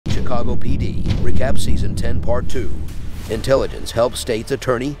Chicago PD. Recap Season 10 Part 2. Intelligence helps state's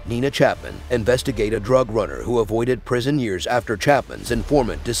attorney, Nina Chapman, investigate a drug runner who avoided prison years after Chapman's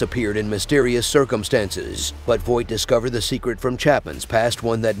informant disappeared in mysterious circumstances. But Voight discovered the secret from Chapman's past,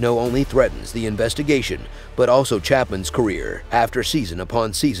 one that not only threatens the investigation, but also Chapman's career. After season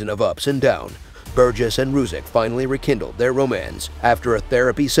upon season of ups and downs, Burgess and Ruzek finally rekindled their romance after a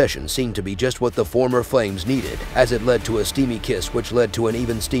therapy session seemed to be just what the former flames needed, as it led to a steamy kiss which led to an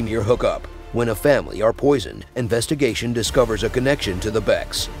even steamier hookup. When a family are poisoned, investigation discovers a connection to the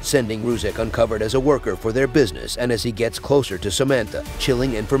Becks, sending Ruzek uncovered as a worker for their business, and as he gets closer to Samantha,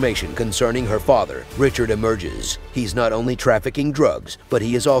 chilling information concerning her father, Richard, emerges. He's not only trafficking drugs, but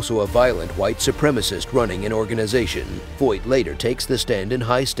he is also a violent white supremacist running an organization. Voight later takes the stand in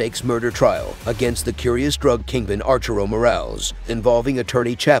high-stakes murder trial against the curious drug kingpin Arturo Morales, involving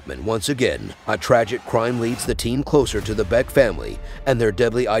attorney Chapman once again. A tragic crime leads the team closer to the Beck family and their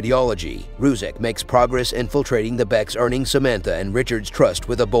deadly ideology. Ruzek makes progress infiltrating the Becks, earning Samantha and Richard's trust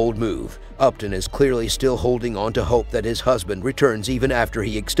with a bold move. Upton is clearly still holding on to hope that his husband returns even after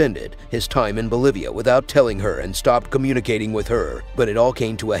he extended his time in Bolivia without telling her and stopped communicating with her. But it all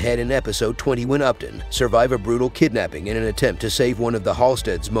came to a head in episode 20 when Upton survived a brutal kidnapping in an attempt to save one of the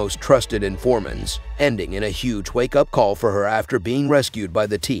Halstead's most trusted informants, ending in a huge wake-up call for her after being rescued by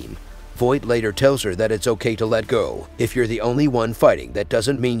the team. Voight later tells her that it's okay to let go. If you're the only one fighting, that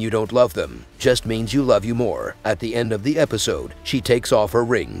doesn't mean you don't love them, just means you love you more. At the end of the episode, she takes off her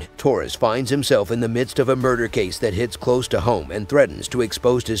ring. Torres finds himself in the midst of a murder case that hits close to home and threatens to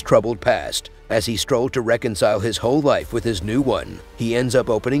expose his troubled past. As he strolled to reconcile his whole life with his new one, he ends up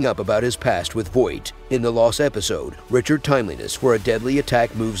opening up about his past with Voight. In the lost episode, Richard timeliness for a deadly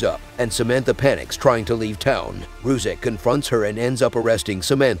attack moves up, and Samantha panics trying to leave town. Ruzek confronts her and ends up arresting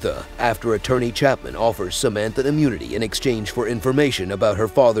Samantha, after attorney Chapman offers Samantha immunity in exchange for information about her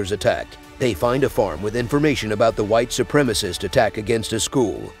father's attack. They find a farm with information about the white supremacist attack against a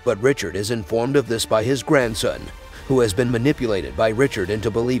school, but Richard is informed of this by his grandson, who has been manipulated by Richard into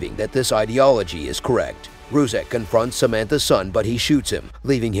believing that this ideology is correct. Ruzek confronts Samantha's son, but he shoots him,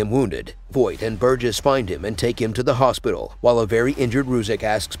 leaving him wounded. Voight and Burgess find him and take him to the hospital, while a very injured Ruzek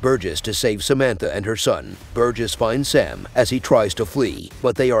asks Burgess to save Samantha and her son. Burgess finds Sam as he tries to flee,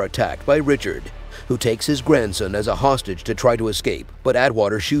 but they are attacked by Richard, who takes his grandson as a hostage to try to escape, but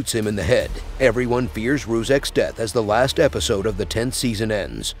Atwater shoots him in the head. Everyone fears Ruzek's death as the last episode of the 10th season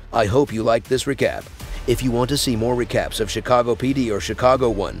ends. I hope you liked this recap. If you want to see more recaps of Chicago PD or Chicago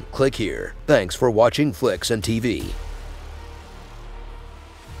 1, click here. Thanks for watching Flicks and TV.